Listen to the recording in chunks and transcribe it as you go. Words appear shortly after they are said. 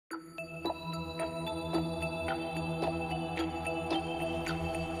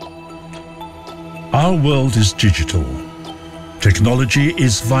Our world is digital. Technology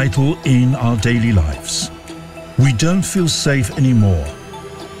is vital in our daily lives. We don't feel safe anymore.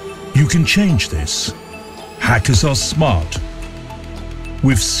 You can change this. Hackers are smart.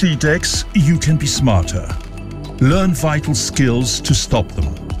 With CDeX, you can be smarter. Learn vital skills to stop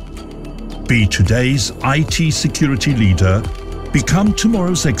them. Be today's IT security leader. Become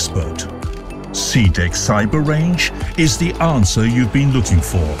tomorrow's expert. CDeX Cyber Range is the answer you've been looking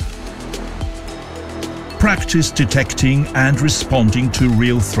for. Practice detecting and responding to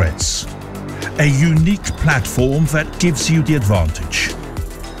real threats. A unique platform that gives you the advantage.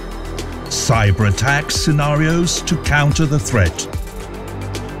 Cyber attack scenarios to counter the threat.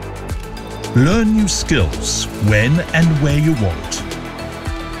 Learn new skills when and where you want.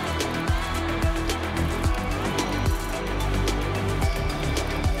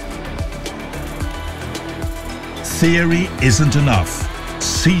 Theory isn't enough.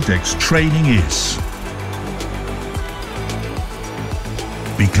 CDeX training is.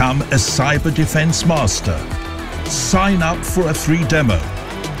 Become a cyber defense master. Sign up for a free demo.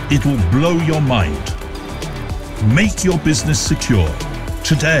 It will blow your mind. Make your business secure.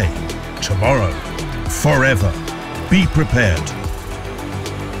 Today, tomorrow, forever. Be prepared.